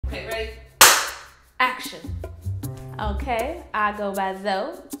Okay, ready? Action. Okay, I go by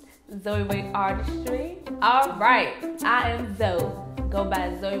Zoe. Zoe Luv Artistry. Alright, I am Zoe. Go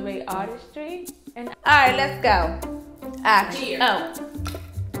by Zoe Luv Artistry. And alright, let's go. Action. Here. Oh.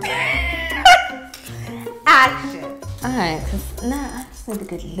 Action. Alright, cause I just need to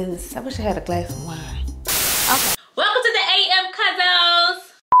get loose. I wish I had a glass of wine. Okay. Welcome to the AM CUZOs.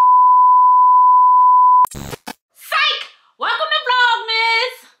 Psych! Welcome to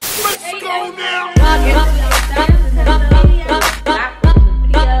Vlogmas. Let's go now.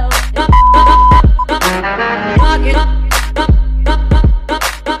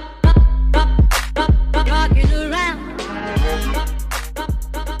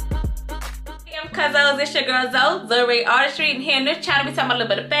 CUZOs, it's your girl Zoe, Zoe Luv Artistry, and here in this channel we talking about a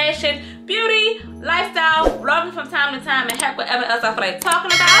little bit of fashion, beauty, lifestyle, vlogging from time to time, and heck, whatever else I feel like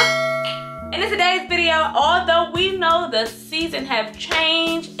talking about. And in today's video, although we know the season have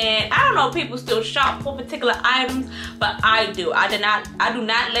changed, and I don't know if people still shop for particular items, but I do. I do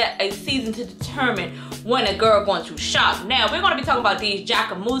not let a season to determine when a girl going to shop. Now we're going to be talking about these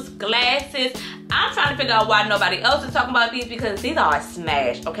Jacquemus glasses. I'm trying to figure out why nobody else is talking about these, because these are a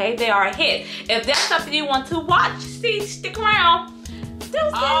smash, okay? They are a hit. If that's something you want to watch, stick around.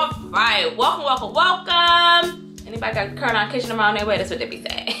 All right, welcome. Anybody got a Caroline kitchen around their way? That's what they be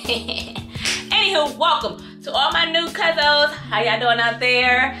saying. Anywho, welcome to all my new CUZOs. How y'all doing out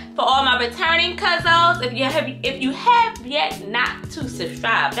there? For all my returning CUZOs, if you have yet not to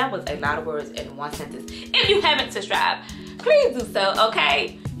subscribe, that was a lot of words in one sentence. If you haven't subscribed, please do so,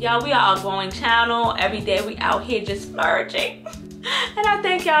 okay? Y'all, we are a growing channel. Every day we out here just splurging. And I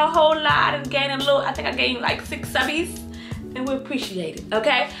thank y'all a whole lot and gaining a little, I think I gained like 6 subbies. And we appreciate it,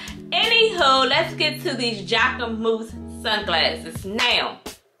 okay? Anywho, let's get to these Jacquemus sunglasses. Now,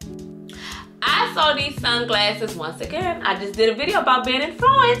 I saw these sunglasses once again. I just did a video about being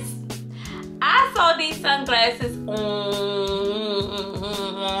influenced. I saw these sunglasses on,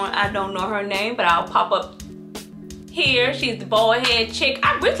 I don't know her name, but I'll pop up here. She's the bald head chick.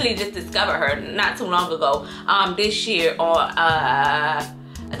 I recently just discovered her not too long ago, this year on I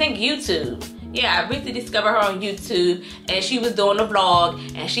think YouTube. Yeah, I recently discovered her on YouTube, and she was doing a vlog,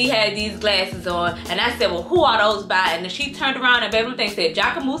 and she had these glasses on, and I said, well, who are those by? And then she turned around and everything said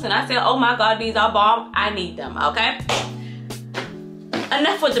Jacquemus, and I said, oh my God, these are bomb. I need them, okay?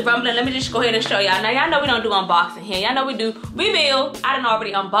 Enough with the rumbling. Let me just go ahead and show y'all. Now, y'all know we don't do unboxing here. Y'all know we do review. I done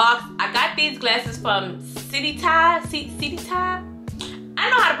already unboxed. I got these glasses from City Tie. I don't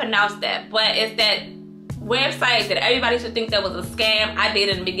know how to pronounce that, but it's that website that everybody should think that was a scam. I did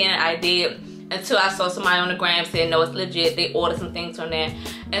in the beginning. I did. Until I saw somebody on the gram saying, no, it's legit. They ordered some things from there.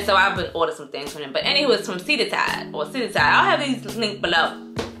 And so I've been ordered some things from them. But anyway, it's from City Tie. I'll have these linked below.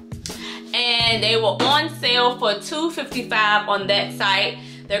 And they were on sale for $2.55 on that site.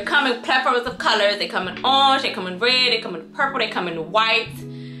 They're coming plethoras of colors. They come in orange, they come in red, they come in purple, they come in white,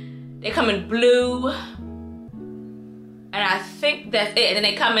 they come in blue. And I think that's it. And then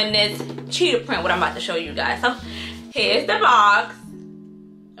they come in this cheetah print, what I'm about to show you guys. So here's the box.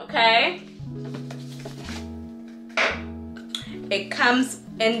 Okay. It comes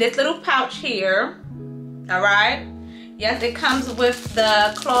in this little pouch here, all right? Yes, it comes with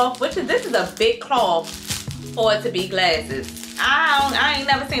the cloth, this is a big cloth for it to be glasses. I ain't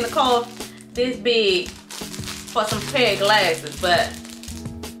never seen a cloth this big for some pair of glasses, but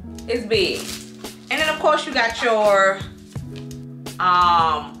it's big. And then of course you got your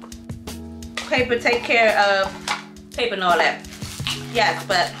paper, take care of paper and all that. Yes,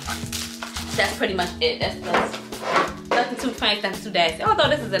 but that's pretty much it. That's nothing too fancy, nothing too nasty. Although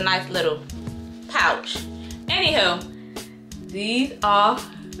this is a nice little pouch. Anywho, these are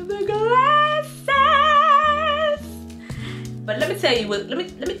the glasses. But let me tell you what. Let me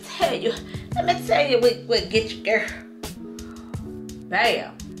tell you what get you, girl.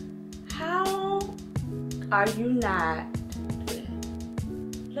 Bam. How are you not?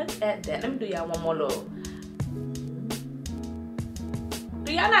 Look at that. Let me do y'all one more little.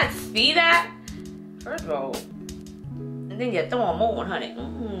 Do y'all not see that? First of all. And then you throw them on, honey.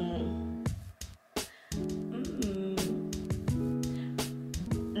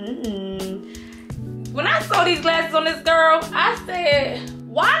 When I saw these glasses on this girl, I said,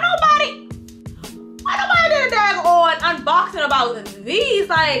 why nobody did a daggone unboxing about these?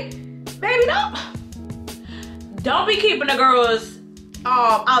 Like, baby, don't be keeping the girls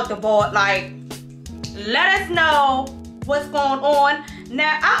out the board. Like, let us know what's going on.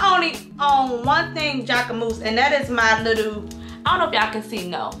 Now, I only own one thing Jacquemus, and that is my little, I don't know if y'all can see,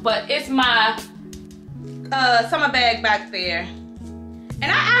 no, but it's my summer bag back there. And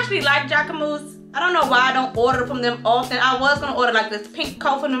I actually like Jacquemus. I don't know why I don't order from them often. I was gonna order like this pink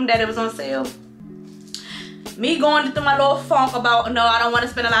coat from them that it was on sale. Me going through my little funk about, no, I don't want to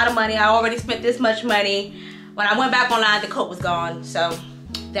spend a lot of money. I already spent this much money. When I went back online, the coat was gone. So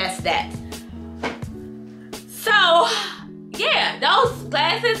that's that. So yeah, those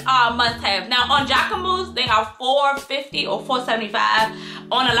glasses are a must-have. Now on Jacquemus, they are $4.50 or $4.75.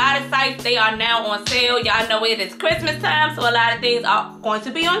 On a lot of sites, they are now on sale. Y'all know it is Christmas time, so a lot of things are going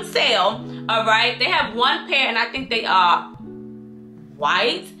to be on sale. All right, they have one pair, and I think they are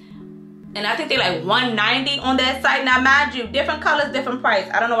white, and I think they're like $190 on that site. Now, mind you, different colors, different price.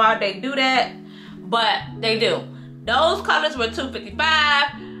 I don't know why they do that, but they do. Those colors were $2.55.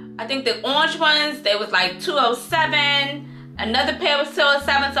 I think the orange ones, they was like $207. Another pair was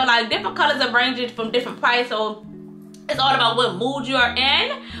 $207. So like different colors are ranging from different price. So it's all about what mood you are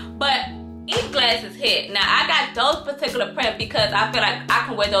in. But each glasses hit. Now I got those particular print because I feel like I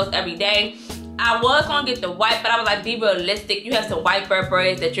can wear those every day. I was gonna get the white, but I was like, be realistic. You have some white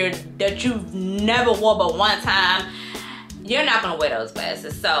Burberrys that you've never wore but one time. You're not gonna wear those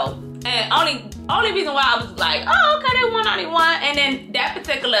glasses. So, and only reason why I was like, oh, okay, they $191. And then that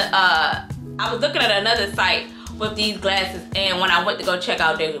particular, I was looking at another site with these glasses, and when I went to go check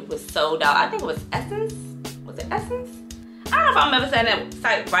out, they was sold out. I think it was Essence. Was it Essence? I don't know if I'm ever saying that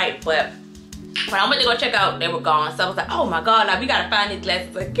site right, but when I went to go check out, they were gone. So I was like, oh my God, now we gotta find these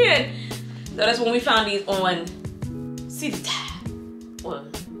glasses again. So that's when we found these on CUZO. Or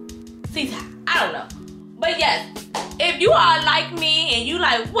CUZO. I don't know. But yes, if you are like me and you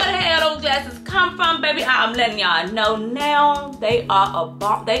like, what the hell those glasses come from, baby, I'm letting y'all know now. They are a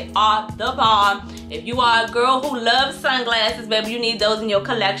bomb. They are the bomb. If you are a girl who loves sunglasses, baby, you need those in your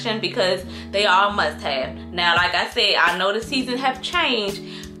collection because they are a must-have. Now, like I said, I know the seasons have changed,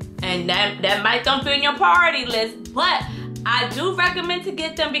 and that might don't be in your priority list, but I do recommend to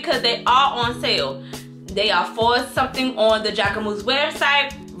get them because they are on sale. They are for something on the Jacquemus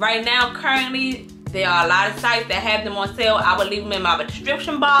website. Right now, currently, there are a lot of sites that have them on sale. I will leave them in my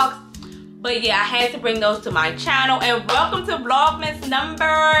description box. But yeah, I had to bring those to my channel. And welcome to Vlogmas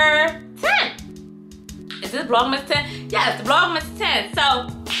number 10. Is this Vlogmas 10? Yes, Vlogmas 10. So,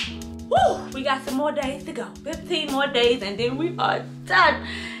 woo, we got some more days to go. 15 more days and then we are done.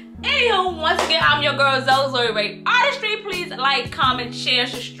 Anywho, once again, I'm your girl Zoe Rd Artistry. Please like, comment, share,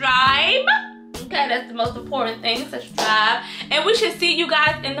 subscribe. Okay, that's the most important thing. Subscribe. And we should see you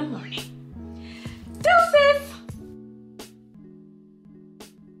guys in the morning.